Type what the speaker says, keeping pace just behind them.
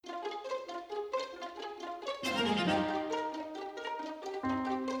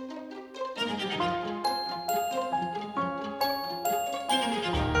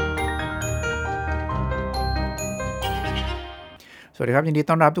วัสดีครับยินดี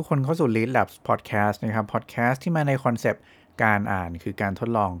ต้อนรับทุกคนเข้าสู่ Lead Labs Podcast นะครับ Podcast ที่มาในคอนเซปต์การอ่านคือการทด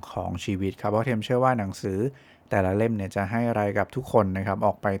ลองของชีวิตครับเพราะเทมเชื่อว่าหนังสือแต่ละเล่มเนี่ยจะให้อะไรกับทุกคนนะครับอ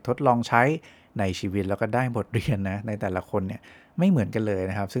อกไปทดลองใช้ในชีวิตแล้วก็ได้บทเรียนนะในแต่ละคนเนี่ยไม่เหมือนกันเลย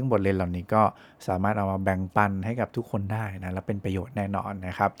นะครับซึ่งบทเรียนเหล่านี้ก็สามารถเอามาแบ่งปันให้กับทุกคนได้นะและเป็นประโยชน์แน่นอนน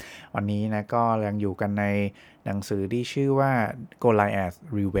ะครับวันนี้นะก็ยังอยู่กันในหนังสือที่ชื่อว่า Goliath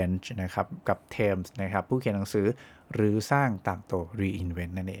Revenge นะครับกับเทมส์นะครับผู้เขียนหนังสือหรือสร้างต่างโต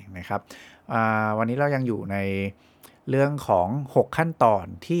Reinvent นั่นเองนะครับวันนี้เรายังอยู่ในเรื่องของ6ขั้นตอน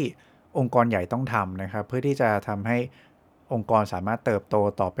ที่องค์กรใหญ่ต้องทำนะครับเพื่อที่จะทำให้องค์กรสามารถเติบโต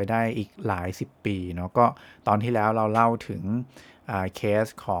ต่อไปได้อีกหลาย10ปีเนาะก็ตอนที่แล้วเราเล่าถึงเคส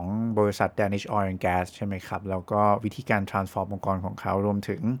ของบริษัท Danish Oil and Gas ใช่ไหมครับแล้วก็วิธีการ transform องค์กรของเขารวม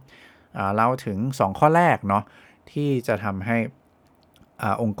ถึงเล่าถึง2ข้อแรกเนาะที่จะทำให้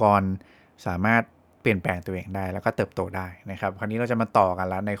องค์กรสามารถเปลี่ยนแปลงตัวเองได้แล้วก็เติบโตได้นะครับคราวนี้เราจะมาต่อกัน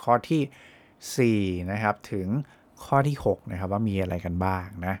แล้วในข้อที่4นะครับถึงข้อที่6นะครับว่ามีอะไรกันบ้าง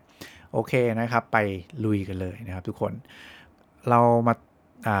นะโอเคนะครับไปลุยกันเลยนะครับทุกคนเรามา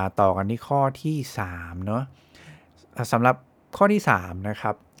ต่อกันที่ข้อที่3เนาะสำหรับข้อที่3นะค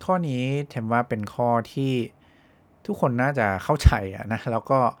รับข้อนี้เทมว่าเป็นข้อที่ทุกคนน่าจะเข้าใจนะแล้ว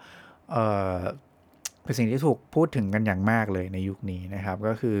ก็เป็นสิ่งที่ถูกพูดถึงกันอย่างมากเลยในยุคนี้นะครับ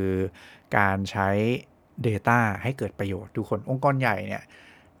ก็คือการใช้ Data ให้เกิดประโยชน์ทุกคนองค์กรใหญ่เนี่ย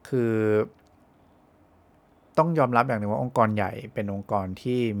คือต้องยอมรับอย่างหนึ่งว่าองค์กรใหญ่เป็นองค์กร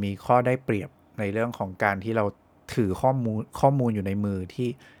ที่มีข้อได้เปรียบในเรื่องของการที่เราถือข้อมูลอยู่ในมือที่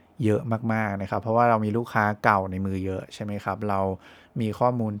เยอะมากๆนะครับเพราะว่าเรามีลูกค้าเก่าในมือเยอะใช่ไหมครับเรามีข้อ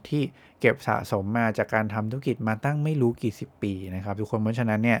มูลที่เก็บสะสมมาจากการทำธุรกิจมาตั้งไม่รู้กี่สิบปีนะครับทุกคนเพราะฉะ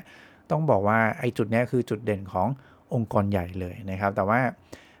นั้นเนี่ยต้องบอกว่าไอ้จุดนี้คือจุดเด่นขององค์กรใหญ่เลยนะครับแต่ว่า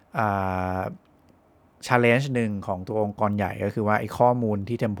challenge หนึ่งของตัวองค์กรใหญ่ก็คือว่าไอ้ข้อมูล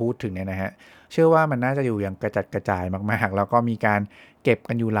ที่เทมพูดถึงเนี่ยนะฮะเชื่อว่ามันน่าจะอยู่อย่างกระจัดกระจายมากๆแล้วก็มีการเก็บ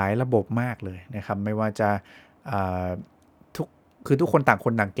กันอยู่หลายระบบมากเลยนะครับไม่ว่าจะทุกคนต่างค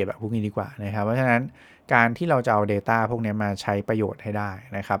นต่างเก็บแบบพวกนี้ดีกว่านะครับเพราะฉะนั้นการที่เราจะเอา Data พวกนี้มาใช้ประโยชน์ให้ได้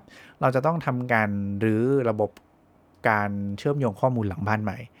นะครับเราจะต้องทำการรื้อระบบการเชื่อมโยงข้อมูลหลังบ้านใ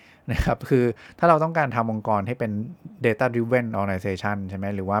หม่นะครับคือถ้าเราต้องการทำองค์กรให้เป็น data driven organization ใช่ไหม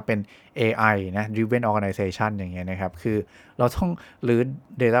หรือว่าเป็น AI นะ driven organization อย่างเงี้ยนะครับคือเราต้องรื้อ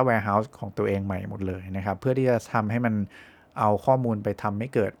data warehouse ของตัวเองใหม่หมดเลยนะครับเพื่อที่จะทำให้มันเอาข้อมูลไปทำให้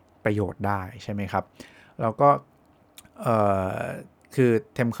เกิดประโยชน์ได้ใช่ไหมครับแล้วก็คือ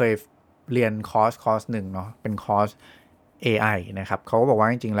เทมเคยเรียนคอร์สหนึ่งเนาะเป็นคอร์ส AI นะครับเขาก็บอกว่า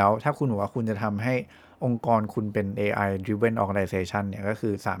จริงๆแล้วถ้าคุณบอกว่าคุณจะทำให้องค์กรคุณเป็น AI driven organization เนี่ยก็คื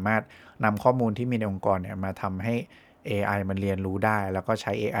อสามารถนำข้อมูลที่มีในองค์กรเนี่ยมาทำให้ AI มันเรียนรู้ได้แล้วก็ใ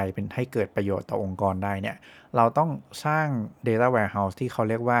ช้ AI เป็นให้เกิดประโยชน์ต่อองค์กรได้เนี่ยเราต้องสร้าง data warehouse ที่เขา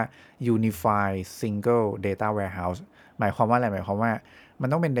เรียกว่า unified single data warehouse หมายความว่าอะไรหมายความว่ามัน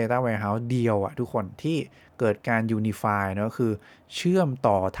ต้องเป็น data warehouse เดียวอะทุกคนที่เกิดการ unify เนอะคือเชื่อม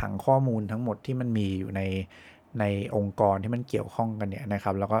ต่อถังข้อมูลทั้งหมดที่มันมีอยู่ในองค์กรที่มันเกี่ยวข้องกันเนี่ยนะค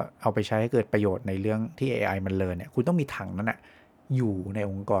รับแล้วก็เอาไปใช้ให้เกิดประโยชน์ในเรื่องที่ AI มันเรียนเนี่ยคุณต้องมีถังนั้นอะอยู่ใน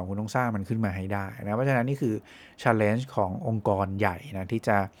องค์กรคุณต้องสร้างมันขึ้นมาให้ได้นะเพราะฉะนั้นนี่คือ challenge ขององค์กรใหญ่นะที่จ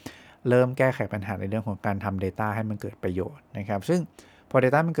ะเริ่มแก้ไขปัญหาในเรื่องของการทำ data ให้มันเกิดประโยชน์นะครับซึ่งพอ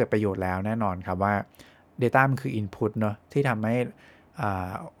data มันเกิดประโยชน์แล้วแน่นอนครับว่า data มันคือ input เนาะที่ทำให้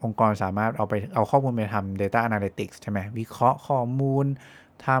องค์กรสามารถเอาข้อมูลไปทำ data analytics ใช่ไหมวิเคราะห์ข้อมูล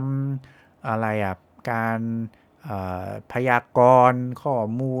ทำอะไรการพยากรณ์ข้อ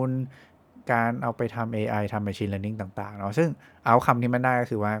มูลการเอาไปทำ AI ทำ Machine Learning ต่างๆเนาะซึ่งเอาคำที่มันได้ก็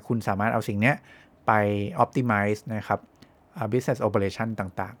คือว่าคุณสามารถเอาสิ่งนี้ไป optimize นะครับbusiness operation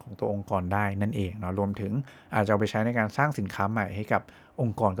ต่างๆของตัวองค์กรได้นั่นเองเนาะรวมถึงอาจจะเอาไปใช้ในการสร้างสินค้าใหม่ให้กับอง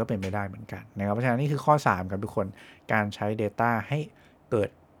ค์กรก็เป็นไปได้เหมือนกันนะครับเพราะฉะนั้นนี่คือข้อ3ครับทุกคนการใช้ Data ให้เกิด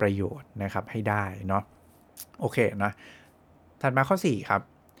ประโยชน์นะครับให้ได้เนาะโอเคนะถัดมาข้อ4ครับ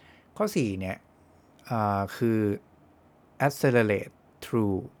ข้อ4เนี่ยคือ accelerate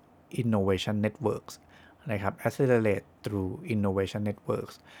through innovation networks นะครับ accelerate through innovation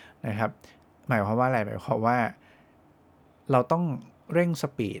networks นะครับหมายความว่าอะไรหมายความว่าเราต้องเร่งส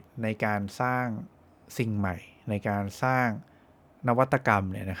ปีดในการสร้างสิ่งใหม่ในการสร้างนวัตกรรม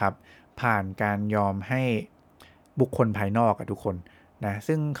เนี่ยนะครับผ่านการยอมให้บุคคลภายนอกทุกคนนะ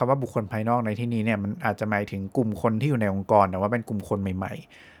ซึ่งคำว่าบุคคลภายนอกในที่นี้เนี่ยมันอาจจะหมายถึงกลุ่มคนที่อยู่ในองค์กรแต่ว่าเป็นกลุ่มคนใหม่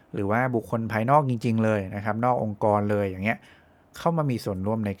ๆหรือว่าบุคคลภายนอกจริงๆเลยนะครับนอกองค์กรเลยอย่างเงี้ยเข้ามามีส่วน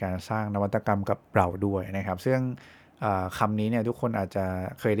ร่วมในการสร้างนวัตกรรมกับเราด้วยนะครับซึ่งคำนี้เนี่ยทุกคนอาจจะ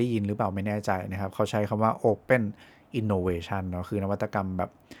เคยได้ยินหรือเปล่าไม่แน่ใจนะครับเขาใช้คำว่า Open Innovation เนาะคือนวัตกรรมแบ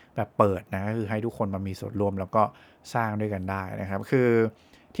บ แบบเปิดนะก็คือให้ทุกคนมามีส่วนร่วมแล้วก็สร้างด้วยกันได้นะครับคือ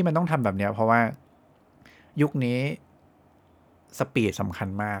ที่มันต้องทำแบบเนี้ยเพราะว่ายุคนี้สปีดสำคัญ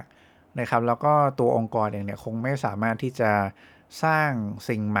มากนะครับแล้วก็ตัวองค์กรเองเนี่ยคงไม่สามารถที่จะสร้าง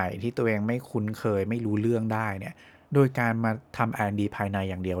สิ่งใหม่ที่ตัวเองไม่คุ้นเคยไม่รู้เรื่องได้เนี่ยโดยการมาทำ R&D ภายใน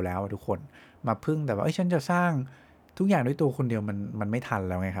อย่างเดียวแล้วทุกคนมาพึ่งแต่ว่าฉันจะสร้างทุกอย่างด้วยตัวคนเดียวมันไม่ทัน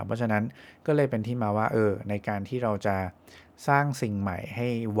แล้วไงครับเพราะฉะนั้นก็เลยเป็นที่มาว่าในการที่เราจะสร้างสิ่งใหม่ให้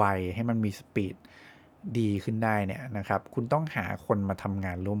ไวให้มันมีสปีดดีขึ้นได้เนี่ยนะครับคุณต้องหาคนมาทำง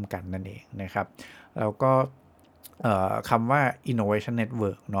านร่วมกันนั่นเองนะครับแล้วก็คำว่า innovation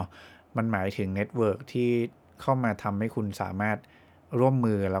network เนาะมันหมายถึง network ที่เข้ามาทำให้คุณสามารถร่วม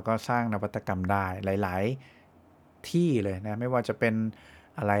มือแล้วก็สร้างนวัตกรรมได้หลายๆที่เลยนะไม่ว่าจะเป็น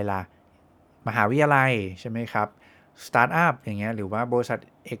อะไรล่ะมหาวิทยาลัยใช่ไหมครับสตาร์ทอัพอย่างเงี้ยหรือว่าบริษัท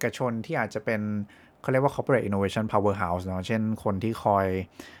เอกชนที่อาจจะเป็นเขาเรียกว่า corporate innovation powerhouse เนาะเช่นคนที่คอย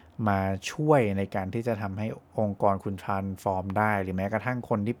มาช่วยในการที่จะทำให้องค์กรคุณ transform ได้หรือแม้กระทั่ง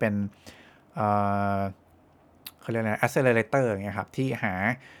คนที่เป็นเอ่อเขาเรียกอะไร accelerator อย่างเงี้ยครับที่หา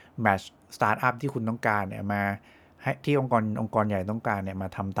match startup ที่คุณต้องการเนี่ยมาให้ที่องค์กรใหญ่ต้องการเนี่ยมา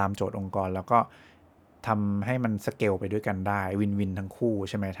ทำตามโจทย์องค์กรแล้วก็ทำให้มันสเกลไปด้วยกันได้วินวินทั้งคู่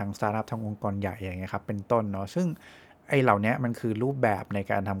ใช่ไหมทั้งสตาร์ทอัพทั้งองค์กรใหญ่อย่างเงี้ยครับเป็นต้นเนาะซึ่งไอ้เหล่านี้มันคือรูปแบบใน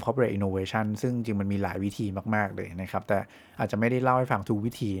การทำ corporate innovation ซึ่งจริงมันมีหลายวิธีมากๆเลยนะครับแต่อาจจะไม่ได้เล่าให้ฟังทุก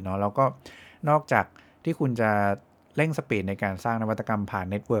วิธีเนาะแล้วก็นอกจากที่คุณจะเร่งสปีดในการสร้างนวัตกรรมผ่าน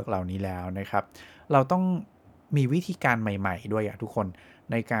เน็ตเวิร์กเหล่านี้แล้วนะครับเราต้องมีวิธีการใหม่ๆด้วยทุกคน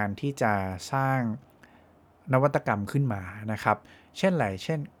ในการที่จะสร้างนวัตกรรมขึ้นมานะครับเช่นอะไรเ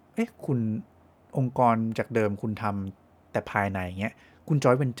ช่นคุณองค์กรจากเดิมคุณทำแต่ภายในเงี้ยคุณจ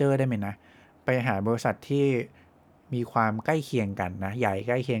อยเวนเจอร์ได้ไหมนะไปหาบริษัทที่มีความใกล้เคียงกันนะใหญ่ใ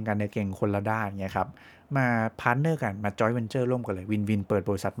กล้เคียงกันในเก่งคนละด้านเงี้ยครับมาพาร์ทเนอร์กันมาจอยเวนเจอร์ร่วมกันเลยวินวินเปิด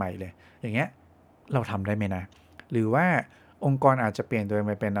บริษัทใหม่เลยอย่างเงี้ยเราทำได้ไหมนะหรือว่าองค์กรอาจจะเปลี่ยนตัวเอง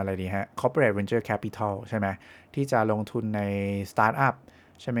ไปเป็นอะไรดีฮะ corporate venture capital ใช่ไหมที่จะลงทุนในสตาร์ทอัพ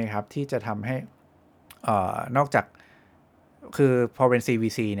ใช่ไหมครับที่จะทำให้นอกจากคือพอเป็น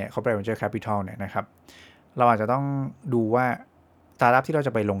CVC เนี่ย corporate venture capital เนี่ยนะครับเราอาจจะต้องดูว่าสตาร์ทอัพที่เราจ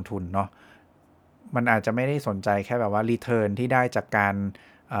ะไปลงทุนเนาะมันอาจจะไม่ได้สนใจแค่แบบว่า return ที่ได้จากการ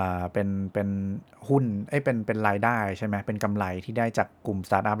เป็นหุ้นเป็นรายได้ใช่ไหมเป็นกำไรที่ได้จากกลุ่มส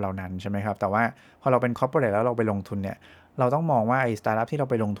ตาร์ทอัพเหล่านั้นใช่ไหมครับแต่ว่าพอเราเป็น corporate แล้วเราไปลงทุนเนี่ยเราต้องมองว่าไอ้สตาร์ทอัพที่เรา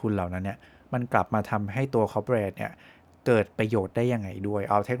ไปลงทุนเหล่านั้นเนี่ยมันกลับมาทำให้ตัว corporate เนี่ยเกิดประโยชน์ได้ยังไงด้วย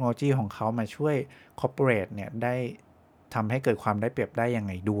เอาเทคโนโลยีของเขามาช่วย corporate เนี่ยได้ทำให้เกิดความได้เปรียบได้ยังไ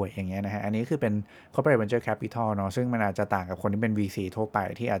งด้วยอย่างเงี้ยนะฮะอันนี้คือเป็น corporate venture capital เนาะซึ่งมันอาจจะต่างกับคนที่เป็น VC ทั่วไป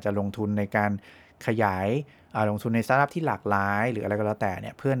ที่อาจจะลงทุนในการขยายลงทุนในสตาร์ทอัพที่หลากหลายหรืออะไรก็แล้วแต่เ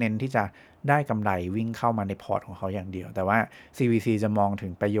นี่ยเพื่อเน้นที่จะได้กำไรวิ่งเข้ามาในพอร์ตของเขาอย่างเดียวแต่ว่า CVC จะมองถึ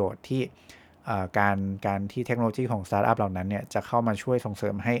งประโยชน์ที่การที่เทคโนโลยีของสตาร์ทอัพเหล่านั้นเนี่ยจะเข้ามาช่วยส่งเสริ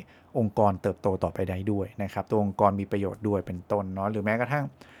มให้องค์กรเติบโตต่อไปได้ด้วยนะครับตัวองค์กรมีประโยชน์ด้วยเป็นต้นเนาะหรือแม้กระทั่ง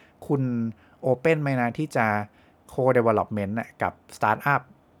คุณโอเพ่นไหมนะที่จะ co-development กับสตาร์ทอัพ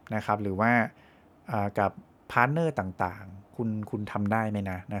นะครับหรือว่ากับพาร์ทเนอร์ต่างๆคุณทำได้ไหม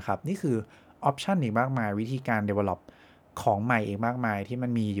นะครับนี่คือออปชันอีกมากมายวิธีการ develop ของใหม่อีกมากมายที่มั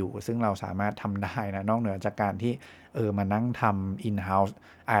นมีอยู่ซึ่งเราสามารถทำได้นะนอกเหนือจากการที่มานั่งทำ in-house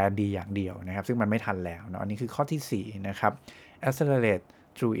R&D อย่างเดียวนะครับซึ่งมันไม่ทันแล้วเนาะอันนี้คือข้อที่4นะครับ accelerate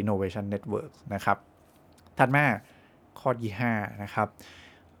through innovation networks นะครับถัดมาข้อที่5นะครับ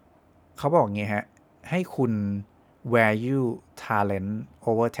เขาบอกอย่างงี้ฮะให้คุณ value talent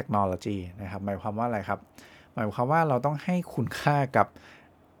over technology นะครับหมายความว่าอะไรครับหมายความว่าเราต้องให้คุณค่ากับ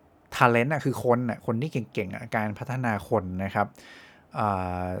talent คือคนที่เก่งๆการพัฒนาคนนะครับ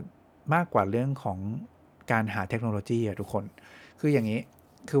มากกว่าเรื่องของการหาเทคโนโลยีทุกคนคืออย่างนี้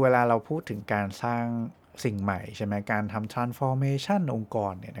คือเวลาเราพูดถึงการสร้างสิ่งใหม่ใช่ไหมการทำ transformation องค์ก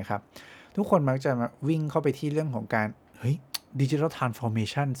รเนี่ยนะครับทุกคนมักจะวิ่งเข้าไปที่เรื่องของการเฮ้ย digital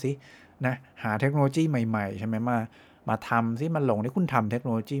transformation สินะหาเทคโนโลยีใหม่ๆใช่ไหมมาทำสิมันหลงที่คุณทำเทคโน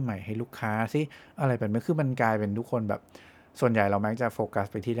โลยีใหม่ให้ลูกค้าสิอะไรแบบนี้คือมันกลายเป็นทุกคนแบบส่วนใหญ่เรามักจะโฟกัส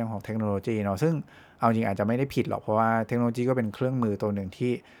ไปที่เรื่องของเทคโนโลยีเนาะซึ่งเอาจริงอาจจะไม่ได้ผิดหรอกเพราะว่าเทคโนโลยีก็เป็นเครื่องมือตัวหนึ่ง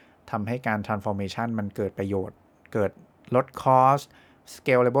ที่ทำให้การ transformation มันเกิดประโยชน์เกิดลด cost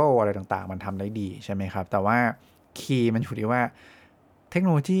scalable อะไรต่างๆมันทำได้ดีใช่ไหมครับแต่ว่าคีย์มันอยู่ที่ว่าเทคโน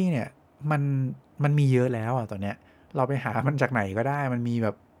โลยีเนี่ยมันมีเยอะแล้วตอนเนี้ยเราไปหามันจากไหนก็ได้มันมีแบ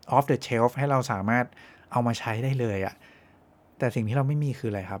บ off the shelf ให้เราสามารถเอามาใช้ได้เลยแต่สิ่งที่เราไม่มีคือ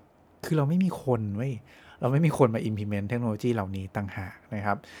อะไรครับคือเราไม่มีคนเว้ยเราไม่มีคนมา implement เทคโนโลยีเหล่านี้ต่างหากนะค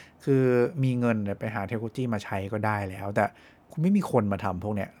รับคือมีเงินไปหาเทคโนโลยีมาใช้ก็ได้แล้วแต่คุณไม่มีคนมาทำพ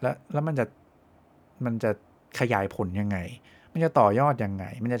วกเนี้ยแล้วมันจะขยายผลยังไง มันจะต่อยอดยังไง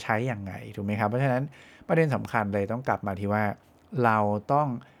มันจะใช้ยังไงถูกไหมครับเพราะฉะนั้นประเด็นสำคัญเลยต้องกลับมาที่ว่าเราต้อง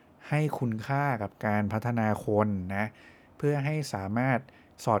ให้คุณค่ากับการพัฒนาคนนะเพื่อให้สามารถ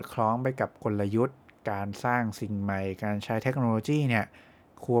สอดคล้องไปกับกลยุทธ์การสร้างสิ่งใหม่การใช้เทคโนโลยีเนี่ย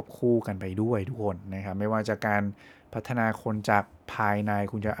ควบคู่กันไปด้วยทุกคนนะครับไม่ว่าจะการพัฒนาคนจากภายใน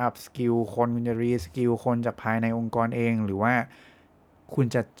คุณจะอัพสกิลคนคุณจะรีสกิลคนจากภายในองค์กรเองหรือว่าคุณ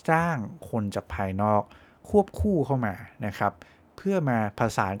จะจ้างคนจากภายนอกควบคู่เข้ามานะครับเพื่อมาผ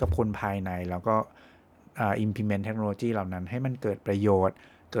สานกับคนภายในแล้วก็implement เทคโนโลยีเหล่านั้นให้มันเกิดประโยชน์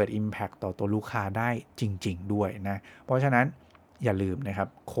เกิด impact ต่อตัวลูกค้าได้จริงๆด้วยนะเพราะฉะนั้นอย่าลืมนะครับ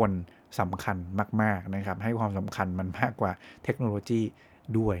คนสำคัญมากๆนะครับให้ความสำคัญมันมากกว่าเทคโนโลยี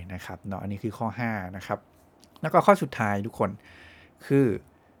ด้วยนะครับเนาะอันนี้คือข้อ5นะครับแล้วก็ข้อสุดท้ายทุกคนคือ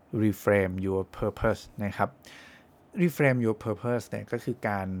reframe your purpose นะครับ reframe your purpose เนี่ยก็คือ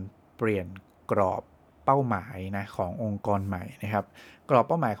การเปลี่ยนกรอบเป้าหมายนะขององค์กรใหม่นะครับกรอบ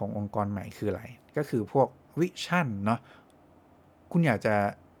เป้าหมายขององค์กรใหม่คืออะไรก็คือพวกวิชั่นเนาะคุณอยากจะ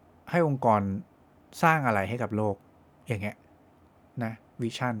ให้องค์กรสร้างอะไรให้กับโลกอย่างเงี้ยนะวิ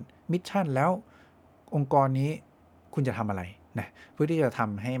ชั่นมิชชั่นแล้วองค์กรนี้คุณจะทำอะไรนะเพื่อที่จะท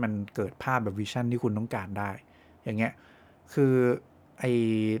ำให้มันเกิดภาพแบบวิชั่นที่คุณต้องการได้อย่างเงี้ยคือไอ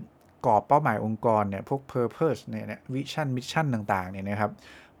กรอบเป้าหมายองค์กรเนี่ยพวก purpose เนี่ยวิชั่นมิชชั่นต่างๆเนี่ยนะครับ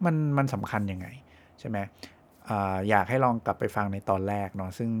มันสำคัญยังไงใช่ไหมอยากให้ลองกลับไปฟังในตอนแรกเนา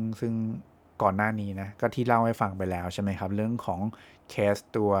ะซึ่งก่อนหน้านี้นะก็ที่เล่าให้ฟังไปแล้วใช่ไหมครับเรื่องของเคส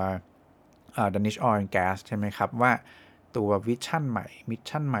ตัวDanish Oil and Gas ใช่ไหมครับว่าตัววิชั่นใหม่มิช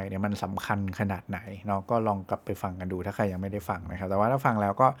ชั่นใหม่เนี่ยมันสำคัญขนาดไหนเนาะก็ลองกลับไปฟังกันดูถ้าใครยังไม่ได้ฟังนะครับแต่ว่าถ้าฟังแล้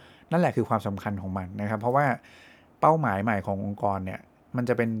วก็นั่นแหละคือความสำคัญของมันนะครับเพราะว่าเป้าหมายใหม่ขององค์กรเนี่ยมัน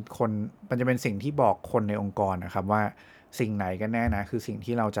จะเป็นสิ่งที่บอกคนในองค์กรนะครับว่าสิ่งไหนกันแน่นะคือสิ่ง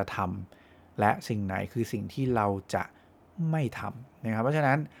ที่เราจะทำและสิ่งไหนคือสิ่งที่เราจะไม่ทำนะครับเพราะฉะ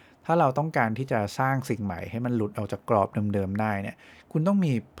นั้นถ้าเราต้องการที่จะสร้างสิ่งใหม่ให้มันหลุดออกจากกรอบเดิมๆได้เนี่ยคุณต้อง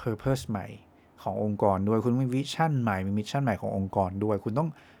มี purpose ใหม่ขององค์กรด้วยคุณมีวิชั่นใหม่มีมิชชั่นใหม่ขององค์กรด้วยคุณต้อง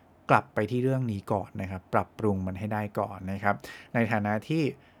กลับไปที่เรื่องนี้ก่อนนะครับปรับปรุงมันให้ได้ก่อนนะครับในฐานะที่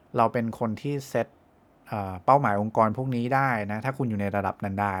เราเป็นคนที่เซตเป้าหมายองค์กรพวกนี้ได้นะถ้าคุณอยู่ในระดับ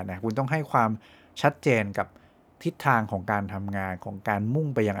นั้นได้นะคุณต้องให้ความชัดเจนกับทิศทางของการทำงานของการมุ่ง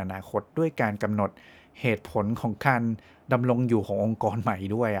ไปยังอนาคตด้วยการกำหนดเหตุผลของการดำรงอยู่ขององค์กรใหม่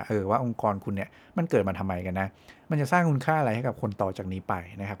ด้วยว่าองค์กรคุณเนี่ยมันเกิดมาทำไมกันนะมันจะสร้างคุณค่าอะไรให้กับคนต่อจากนี้ไป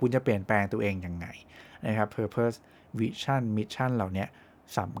นะครับคุณจะเปลี่ยนแปลงตัวเองยังไงนะครับ purpose vision mission เหล่านี้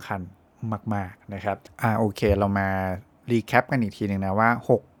สำคัญมากๆนะครับโอเคเรามารีแคปกันอีกทีนึงนะว่า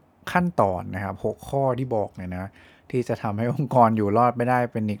6ขั้นตอนนะครับ6ข้อที่บอกเนี่ยนะที่จะทำให้องค์กรอยู่รอดไม่ได้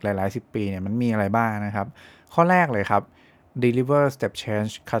เป็นอีกหลายๆ10 ปีเนี่ยมันมีอะไรบ้างนะครับข้อแรกเลยครับ deliver step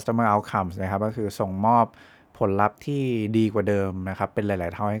change customer outcomes นะครับก็คือส่งมอบผลลัพธ์ที่ดีกว่าเดิมนะครับเป็นหลา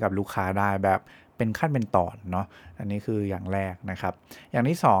ยๆเท่าให้กับลูกค้าได้แบบเป็นขั้นเป็นตอนเนาะอันนี้คืออย่างแรกนะครับอย่าง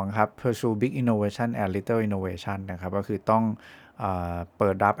ที่2ครับ pursue big innovation and little innovation นะครับก็คือต้องเปิ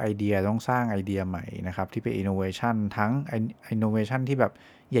ดรับไอเดียต้องสร้างไอเดียใหม่นะครับที่เป็น innovation ทั้ง innovation ที่แบบ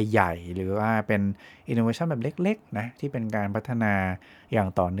ใหญ่ๆหรือว่าเป็น innovation แบบเล็กๆนะที่เป็นการพัฒนาอย่าง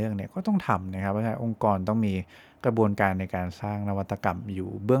ต่อเนื่องเนี่ยก็ต้องทำนะครับเพราะฉะนั้นองค์กรต้องมีกระบวนการในการสร้างนวัตกรรมอยู่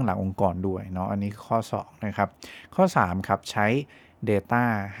เบื้องหลังองค์กรด้วยเนาะอันนี้ข้อ2นะครับข้อ3ครับใช้ Data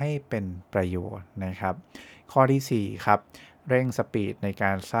ให้เป็นประโยชน์นะครับข้อที่4ครับเร่งสปีดในก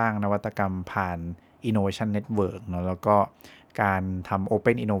ารสร้างนวัตกรรมผ่าน Innovation Network เนาะแล้วก็การทำ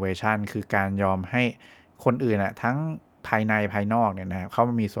Open Innovation คือการยอมให้คนอื่นทั้งภายในภายนอกเนี่ยนะเข้า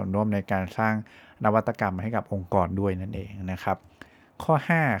มามีส่วนร่วมในการสร้างนวัตกรรมให้กับองค์กรด้วยนั่นเองนะครับข้อ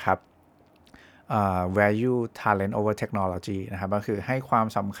5ครับvalue talent over technology นะครับก็คือให้ความ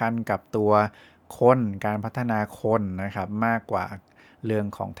สำคัญกับตัวคนการพัฒนาคนนะครับมากกว่าเรื่อง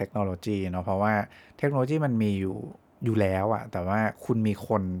ของเทคโนโลยีเนาะเพราะว่าเทคโนโลยีมันมีอยู่แล้วแต่ว่าคุณมีค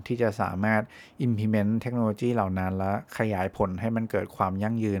นที่จะสามารถ implement เทคโนโลยีเหล่านั้นแล้วขยายผลให้มันเกิดความ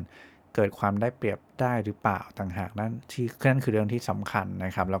ยั่งยืนเกิดความได้เปรียบได้หรือเปล่าต่างหากนั่นคือเรื่องที่สำคัญน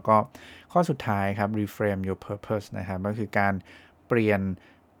ะครับแล้วก็ข้อสุดท้ายครับ reframe your purpose นะครับก็คือการเปลี่ยน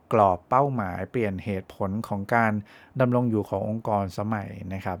กรอบเป้าหมายเปลี่ยนเหตุผลของการดำรงอยู่ขององค์กรสมัย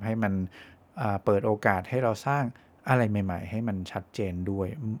นะครับให้มันเปิดโอกาสให้เราสร้างอะไรใหม่ๆให้มันชัดเจนด้วย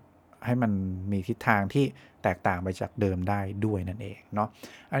ให้มันมีทิศทางที่แตกต่างไปจากเดิมได้ด้วยนั่นเองเนาะ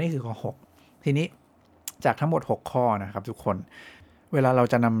อันนี้คือข้อ6ทีนี้จากทั้งหมด6ข้อนะครับทุกคนเวลาเรา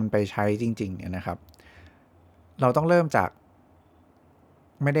จะนำมันไปใช้จริงๆเนี่ยนะครับเราต้องเริ่มจาก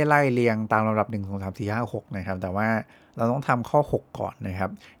ไม่ได้ไล่เรียงตามลำดับ1 2 3 4 5 6นะครับแต่ว่าเราต้องทำข้อ6ก่อนนะครั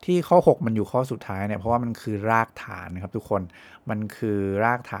บที่ข้อ6มันอยู่ข้อสุดท้ายเนี่ยเพราะว่ามันคือรากฐานนะครับทุกคนมันคือร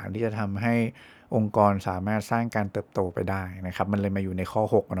ากฐานที่จะทำให้องค์กรสามารถสร้างการเติบโตไปได้นะครับมันเลยมาอยู่ในข้อ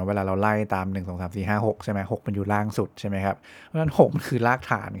6เนาะเวลาเราไล่ตาม1 2 3 4 5 6ใช่ไหม6มันอยู่ล่างสุดใช่ไหมครับเพราะฉะนั้น6มันคือราก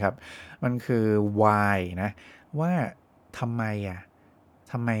ฐานครับมันคือ why นะว่าทำไม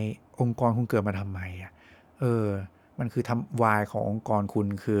ทำไมองค์กรคุณเกิดมาทำไมมันคือwhy ขององค์กรคุณ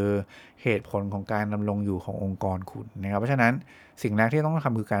คือเหตุผลของการดำรงอยู่ขององค์กรคุณนะครับเพราะฉะนั้นสิ่งแรกที่ต้องท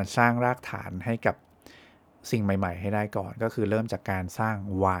ำคือการสร้างรากฐานให้กับสิ่งใหม่ๆให้ได้ก่อนก็คือเริ่มจากการสร้าง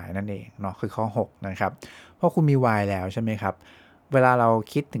why นั่นเองเนาะคือข้อ6นะครับเพราะคุณมี why แล้วใช่ไหมครับเวลาเรา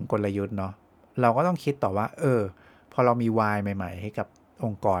คิดถึงกลยุทธ์เนาะเราก็ต้องคิดต่อว่าพอเรามี why ใหม่ๆให้กับอ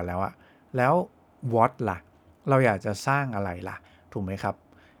งค์กรแล้ว what ล่ะเราอยากจะสร้างอะไรล่ะถูกไหมครับ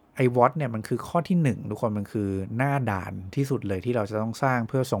ไอ้ what เนี่ยมันคือข้อที่1ทุกคนมันคือหน้าด่านที่สุดเลยที่เราจะต้องสร้าง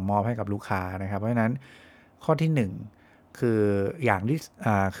เพื่อส่งมอบให้กับลูกค้านะครับเพราะฉะนั้นข้อที่1คืออย่างที่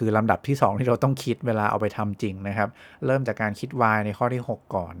คือลำดับที่2ที่เราต้องคิดเวลาเอาไปทำจริงนะครับเริ่มจากการคิด why ในข้อที่6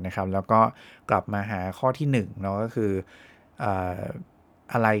ก่อนนะครับแล้วก็กลับมาหาข้อที่1เนาะก็คือ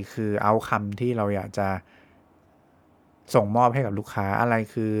อะไรคือ outcome ที่เราอยากจะส่งมอบให้กับลูกค้าอะไร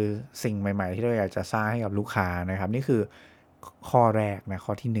คือสิ่งใหม่ๆที่เราอยากจะสร้างให้กับลูกค้านะครับนี่คือข้อแรกนะข้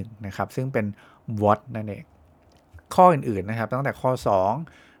อที่1นะครับซึ่งเป็น what นั่นเองข้ออื่นๆนะครับตั้งแต่ข้อ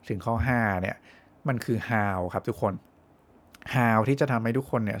2ถึงข้อ5เนี่ยมันคือ how ครับทุกคน how ที่จะทำให้ทุก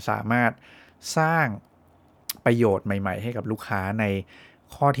คนเนี่ยสามารถสร้างประโยชน์ใหม่ๆให้กับลูกค้าใน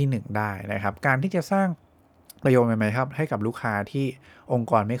ข้อที่1ได้นะครับการที่จะสร้างประโยชน์ใหม่ๆครับให้กับลูกค้าที่องค์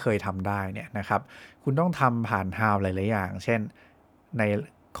กรไม่เคยทำได้เนี่ยนะครับคุณต้องทำผ่าน how หลายๆอย่างเช่นใน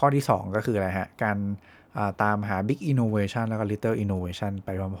ข้อที่2ก็คืออะไรฮะการตามหา big innovation แล้วก็ little innovation ไป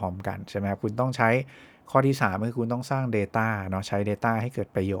พร้อมๆกันใช่ไหมครับคุณต้องใช้ข้อที่3คือคุณต้องสร้าง data เนาะใช้ data ให้เกิด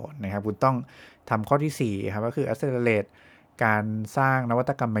ประโยชน์นะครับคุณต้องทำข้อที่4ครับก็คือ accelerate การสร้างนวั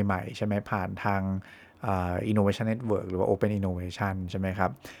ตกรรมใหม่ๆใช่ไหมผ่านทาง innovation network หรือว่า open innovation ใช่ไหมครั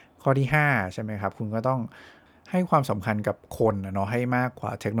บข้อที่5ใช่ไหมครับคุณก็ต้องให้ความสำคัญกับคนเนาะให้มากกว่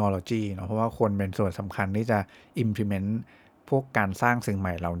าเทคโนโลยีเนาะเพราะว่าคนเป็นส่วนสำคัญที่จะ implement พวกการสร้างสิ่งให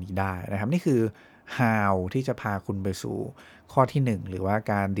ม่เหล่านี้ได้นะครับนี่คือ how ที่จะพาคุณไปสู่ข้อที่1หรือว่า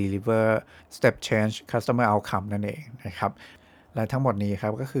การ deliver step change customer outcome นั่นเองนะครับและทั้งหมดนี้ครั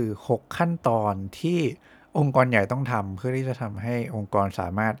บก็คือ6ขั้นตอนที่องค์กรใหญ่ต้องทำเพื่อที่จะทำให้องค์กรสา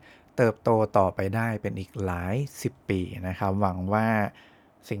มารถเติบโตต่อไปได้เป็นอีกหลาย10ปีนะครับหวังว่า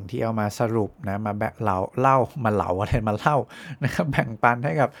สิ่งที่เอามาสรุปนะมาแบบเล่ามาเล่าอะไรมาเล่านะครับแบ่งปันใ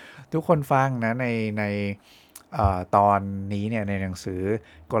ห้กับทุกคนฟังนะในตอนนี้เนี่ยในหนังสือ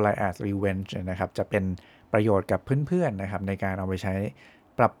Goliath Revenge นะครับจะเป็นประโยชน์กับเพื่อนๆนะครับในการเอาไปใช้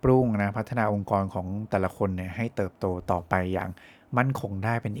ปรับปรุงนะพัฒนาองค์กรของแต่ละคนเนี่ยให้เติบโตต่อไปอย่างมั่นคงไ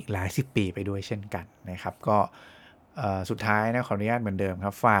ด้เป็นอีกหลาย10ปีไปด้วยเช่นกันนะครับก็สุดท้ายนะขออนุญาตเหมือนเดิมค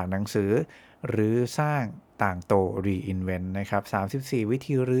รับฝากหนังสือหรือสร้างต่างโต Reinvent นะครับ34วิ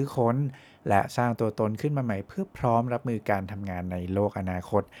ธีรื้อค้นและสร้างตัวตนขึ้นมาใหม่เพื่อพร้อมรับมือการทำงานในโลกอนา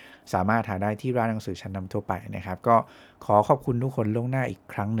คตสามารถหาได้ที่ร้านหนังสือชั้นนำทั่วไปนะครับก็ขอขอบคุณทุกคนล่วงหน้าอีก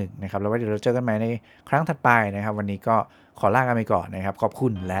ครั้งหนึ่งนะครับแล้วไว้เดี๋ยวเราเจอกันใหม่ในครั้งถัดไปนะครับวันนี้ก็ขอลากันไปก่อนนะครับขอบคุ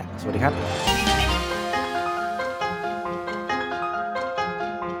ณและสวัสดีครับ